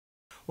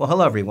Well,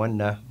 hello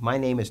everyone. My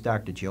name is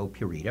Dr. Joe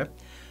Purita.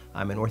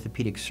 I'm an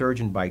orthopedic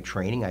surgeon by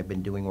training. I've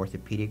been doing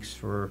orthopedics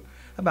for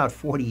about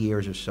 40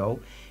 years or so,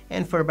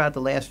 and for about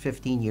the last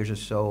 15 years or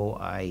so,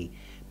 I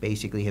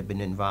basically have been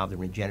involved in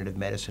regenerative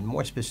medicine,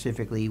 more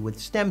specifically with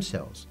stem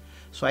cells.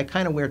 So I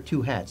kind of wear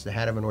two hats, the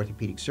hat of an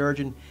orthopedic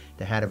surgeon,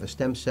 the hat of a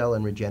stem cell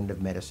and regenerative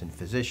medicine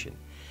physician.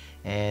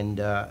 And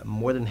I'm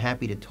more than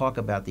happy to talk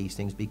about these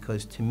things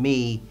because to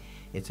me,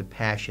 it's a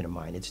passion of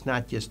mine. It's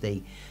not just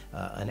an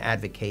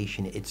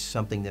advocation, it's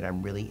something that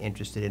I'm really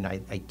interested in.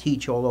 I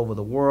teach all over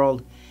the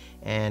world,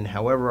 and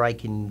however I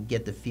can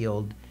get the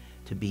field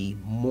to be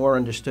more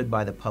understood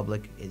by the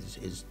public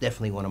is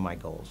definitely one of my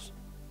goals.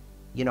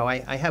 You know,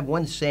 I have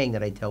one saying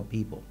that I tell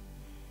people: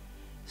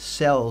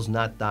 cells,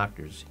 not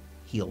doctors,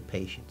 heal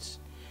patients.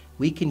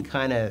 We can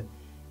kind of,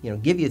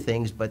 give you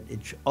things, but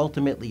it's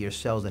ultimately your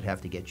cells that have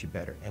to get you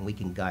better, and we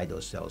can guide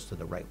those cells to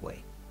the right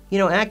way.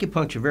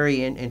 Acupuncture,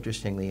 very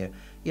interestingly,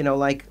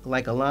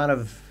 like a lot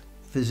of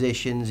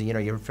physicians,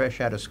 you're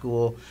fresh out of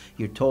school,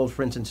 you're told,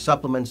 for instance,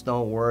 supplements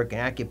don't work,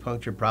 and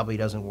acupuncture probably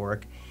doesn't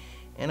work.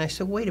 And I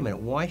said, wait a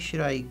minute, why should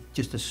I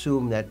just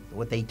assume that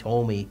what they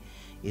told me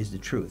is the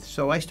truth?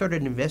 So I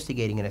started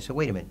investigating, and I said,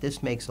 wait a minute,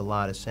 this makes a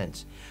lot of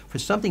sense. For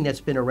something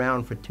that's been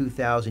around for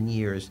 2,000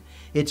 years,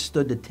 it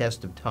stood the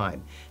test of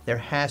time. There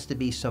has to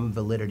be some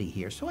validity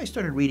here. So I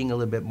started reading a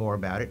little bit more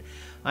about it.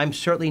 I'm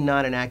certainly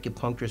not an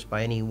acupuncturist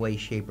by any way,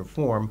 shape, or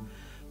form,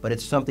 but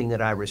it's something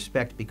that I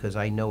respect because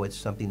I know it's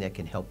something that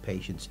can help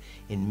patients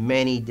in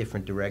many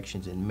different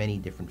directions, in many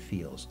different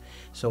fields.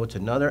 So it's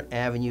another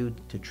avenue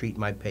to treat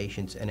my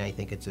patients, and I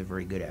think it's a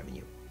very good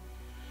avenue.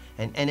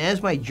 And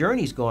as my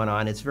journey's gone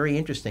on, it's very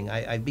interesting.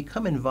 I've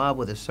become involved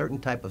with a certain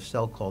type of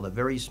cell called a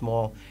very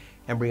small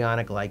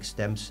embryonic-like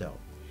stem cell.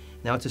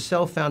 Now, it's a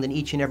cell found in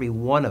each and every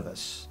one of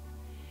us,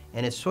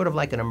 and it's sort of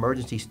like an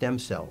emergency stem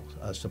cell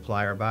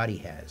supply our body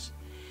has.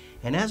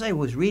 And as I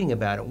was reading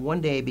about it, one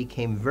day I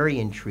became very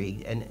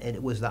intrigued, and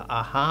it was the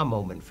aha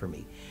moment for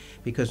me,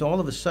 because all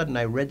of a sudden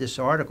I read this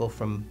article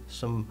from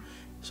some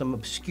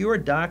obscure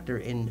doctor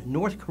in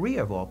North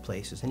Korea, of all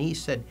places, and he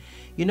said,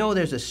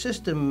 there's a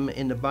system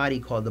in the body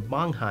called the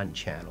Banghan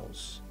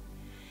channels.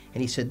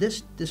 And he said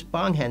this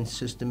Banghan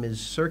system is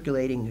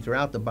circulating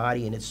throughout the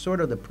body, and it's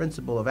sort of the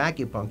principle of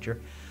acupuncture.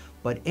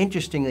 But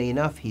interestingly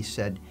enough, he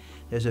said,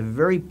 there's a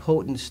very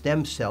potent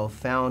stem cell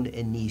found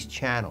in these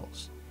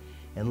channels.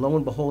 And lo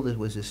and behold, it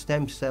was a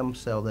stem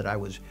cell that I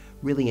was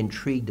really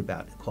intrigued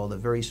about, called a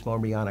very small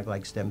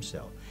embryonic-like stem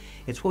cell.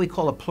 It's what we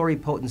call a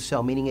pluripotent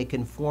cell, meaning it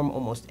can form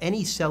almost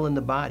any cell in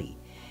the body.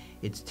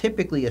 It's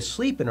typically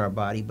asleep in our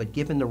body, but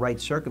given the right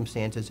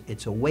circumstances,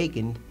 it's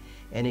awakened,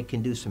 and it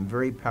can do some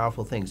very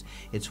powerful things.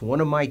 It's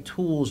one of my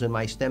tools in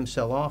my stem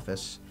cell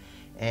office,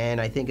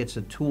 and I think it's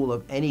a tool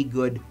of any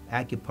good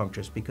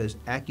acupuncturist because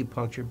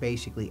acupuncture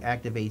basically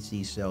activates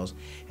these cells.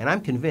 And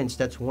I'm convinced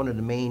that's one of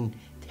the main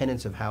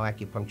tenets of how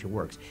acupuncture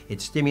works.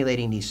 It's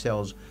stimulating these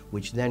cells,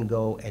 which then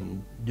go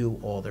and do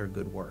all their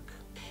good work.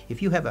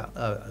 If you have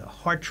a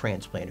heart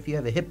transplant, if you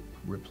have a hip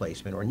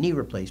replacement or knee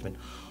replacement,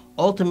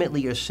 ultimately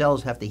your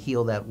cells have to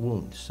heal that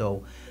wound.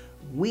 So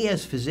we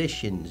as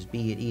physicians,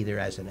 be it either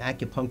as an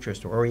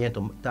acupuncturist or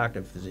oriental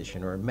doctor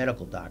physician or a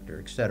medical doctor,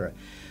 etc.,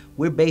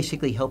 we're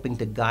basically helping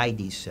to guide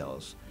these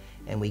cells,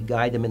 and we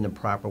guide them in the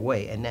proper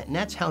way. And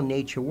that's how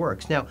nature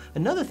works. Now,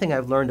 another thing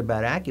I've learned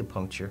about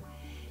acupuncture,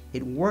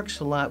 it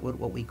works a lot with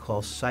what we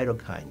call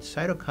cytokines.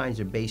 Cytokines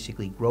are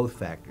basically growth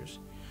factors.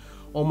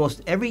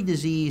 Almost every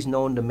disease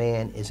known to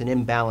man is an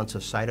imbalance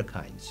of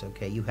cytokines,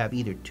 okay? You have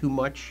either too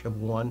much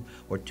of one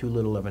or too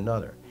little of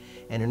another.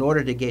 And in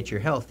order to get your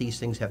health, these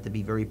things have to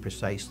be very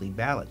precisely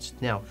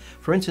balanced. Now,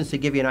 for instance, to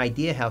give you an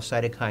idea how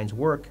cytokines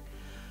work,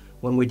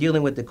 when we're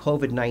dealing with the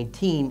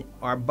COVID-19,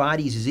 our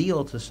body's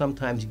zeal to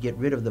sometimes get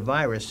rid of the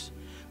virus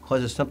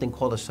causes something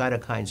called a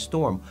cytokine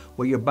storm,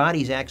 where your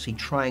body's actually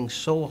trying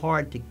so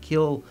hard to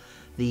kill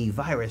the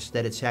virus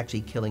that it's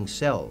actually killing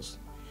cells.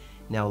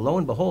 Now, lo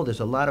and behold, there's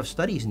a lot of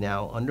studies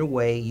now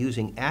underway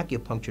using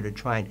acupuncture to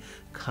try and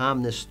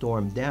calm this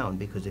storm down,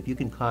 because if you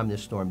can calm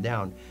this storm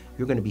down,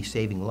 you're going to be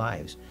saving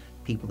lives,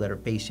 people that are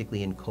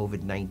basically in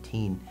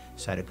COVID-19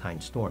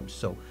 cytokine storms.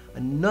 So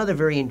another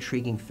very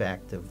intriguing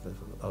fact of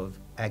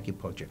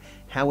acupuncture,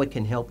 how it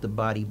can help the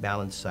body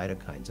balance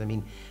cytokines. I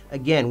mean,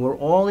 again, we're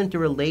all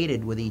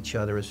interrelated with each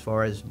other as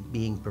far as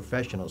being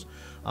professionals.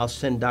 I'll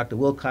send Dr.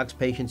 Willcox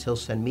patients, he'll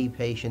send me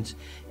patients,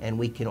 and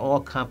we can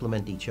all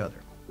complement each other.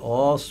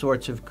 All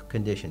sorts of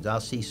conditions. I'll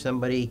see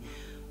somebody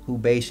who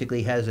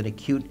basically has an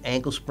acute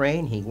ankle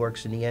sprain. He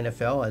works in the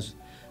NFL as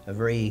a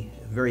very,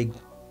 very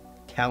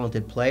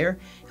talented player.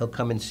 He'll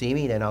come and see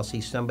me. Then I'll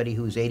see somebody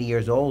who's 80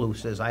 years old who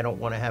says, I don't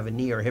want to have a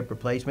knee or a hip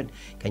replacement.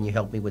 Can you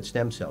help me with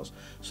stem cells?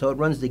 So it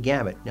runs the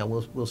gamut. Now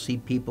we'll see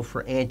people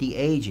for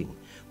anti-aging.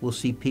 We'll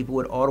see people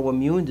with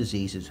autoimmune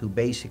diseases who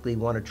basically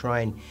want to try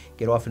and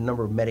get off a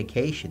number of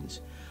medications.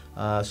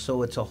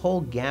 So it's a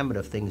whole gamut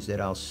of things that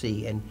I'll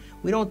see. And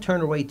we don't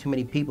turn away too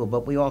many people,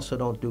 but we also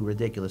don't do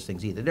ridiculous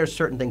things either. There's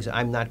certain things that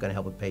I'm not going to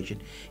help a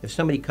patient. If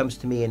somebody comes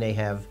to me and they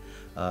have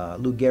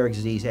Lou Gehrig's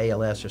disease,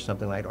 ALS or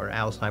something like that, or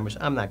Alzheimer's,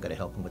 I'm not going to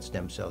help them with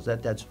stem cells.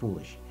 That's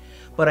foolish.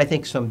 But I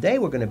think someday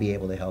we're going to be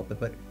able to help it.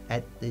 But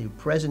at the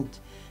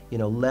present,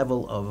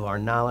 level of our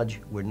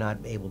knowledge, we're not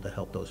able to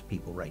help those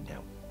people right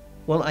now.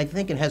 Well, I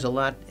think it has a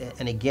lot,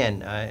 and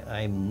again,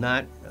 I'm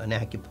not an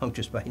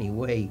acupuncturist by any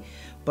way,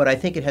 but I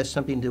think it has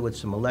something to do with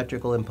some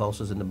electrical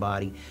impulses in the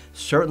body.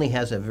 Certainly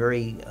has a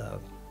very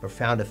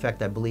profound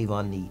effect, I believe,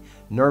 on the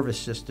nervous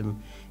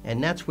system,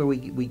 and that's where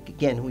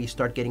we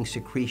start getting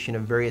secretion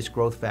of various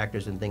growth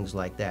factors and things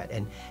like that,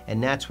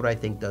 and that's what I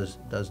think does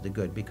the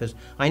good, because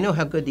I know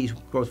how good these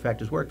growth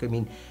factors work. I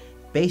mean,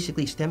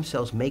 basically, stem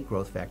cells make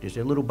growth factors.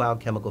 They're little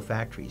biochemical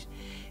factories.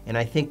 And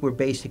I think we're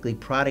basically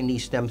prodding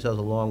these stem cells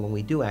along when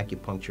we do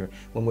acupuncture,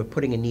 when we're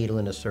putting a needle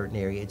in a certain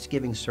area. It's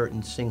giving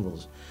certain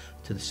signals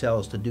to the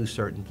cells to do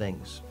certain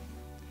things.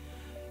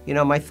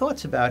 My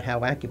thoughts about how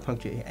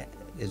acupuncture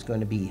is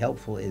going to be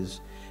helpful is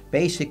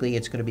basically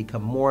it's going to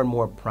become more and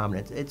more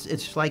prominent.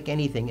 It's like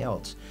anything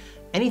else.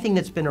 Anything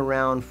that's been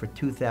around for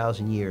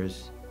 2,000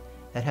 years,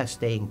 that has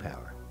staying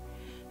power.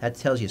 That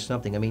tells you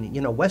something. I mean,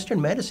 Western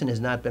medicine has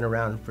not been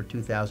around for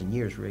 2,000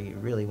 years,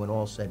 really, when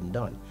all's said and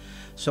done.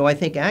 So I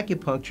think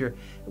acupuncture,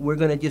 we're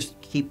going to just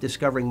keep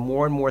discovering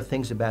more and more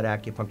things about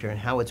acupuncture and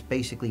how it's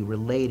basically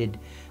related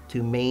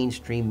to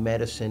mainstream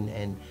medicine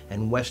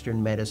and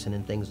Western medicine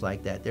and things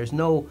like that. There's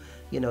no,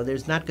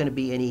 there's not going to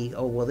be any,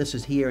 oh, well, this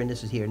is here and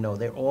this is here. No,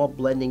 they're all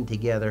blending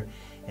together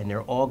and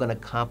they're all going to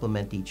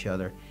complement each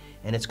other.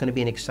 And it's going to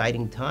be an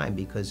exciting time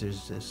because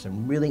there's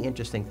some really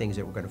interesting things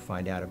that we're going to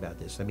find out about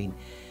this. I mean,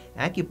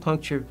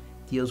 acupuncture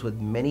deals with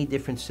many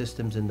different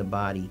systems in the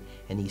body,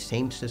 and these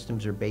same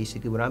systems are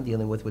basically what I'm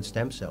dealing with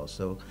stem cells.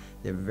 So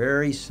they're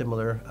very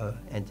similar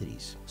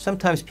entities.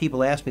 Sometimes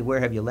people ask me, where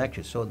have you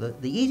lectured? So the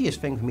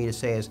easiest thing for me to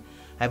say is,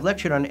 I've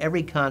lectured on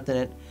every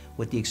continent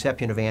with the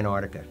exception of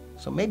Antarctica.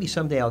 So maybe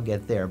someday I'll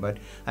get there, but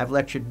I've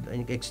lectured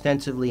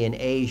extensively in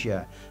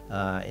Asia,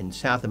 in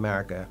South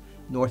America,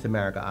 North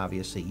America,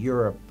 obviously,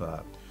 Europe,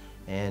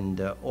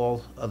 and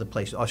all other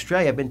places.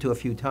 Australia I've been to a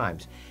few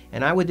times.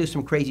 And I would do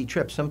some crazy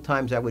trips.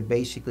 Sometimes I would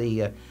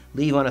basically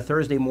leave on a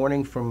Thursday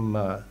morning from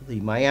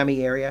the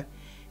Miami area,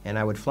 and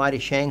I would fly to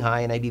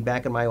Shanghai, and I'd be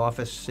back in my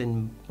office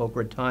in Boca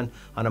Raton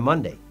on a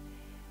Monday.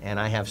 And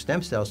I have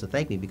stem cells to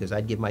thank me because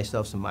I'd give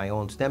myself some of my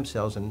own stem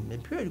cells, and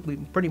it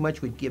pretty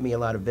much would give me a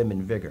lot of vim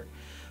and vigor.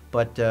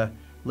 But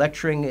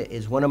lecturing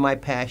is one of my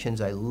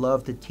passions. I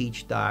love to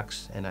teach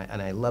docs, and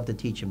I love to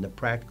teach them the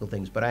practical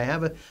things. But I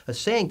have a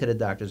saying to the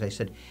doctors. I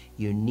said,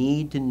 you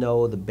need to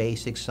know the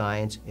basic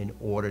science in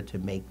order to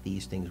make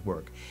these things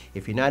work.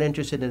 If you're not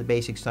interested in the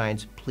basic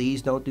science,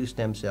 please don't do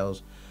stem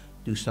cells.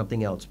 Do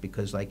something else,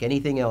 because like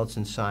anything else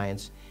in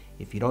science,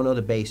 if you don't know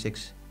the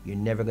basics, you're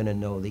never going to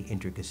know the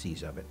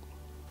intricacies of it.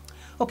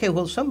 Okay,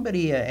 well,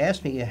 somebody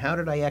asked me, how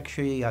did I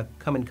actually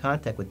come in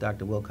contact with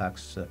Dr.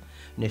 Willcox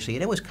initially?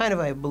 And it was kind of,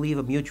 I believe,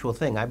 a mutual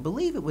thing. I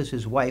believe it was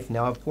his wife.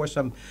 Now, of course,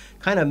 I'm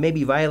kind of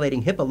maybe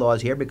violating HIPAA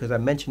laws here because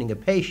I'm mentioning a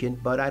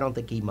patient, but I don't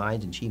think he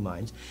minds and she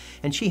minds.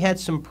 And she had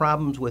some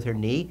problems with her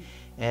knee.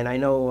 And I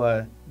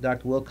know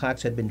Dr.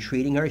 Willcox had been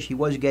treating her. She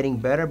was getting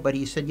better, but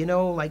he said,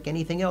 like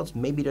anything else,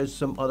 maybe there's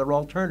some other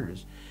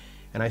alternatives.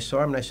 And I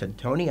saw him and I said,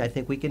 Tony, I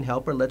think we can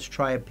help her. Let's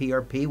try a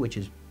PRP, which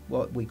is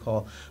what we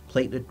call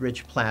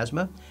platelet-rich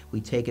plasma. We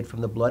take it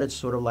from the blood. It's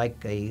sort of like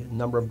a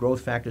number of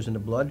growth factors in the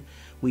blood.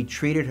 We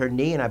treated her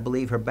knee and I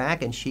believe her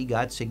back, and she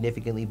got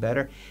significantly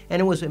better.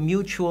 And it was a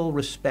mutual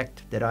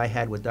respect that I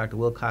had with Dr.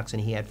 Willcox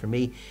and he had for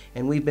me.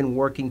 And we've been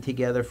working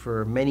together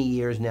for many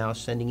years now,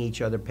 sending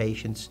each other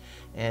patients.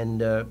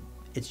 And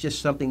it's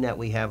just something that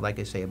we have, like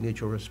I say, a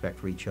mutual respect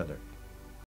for each other.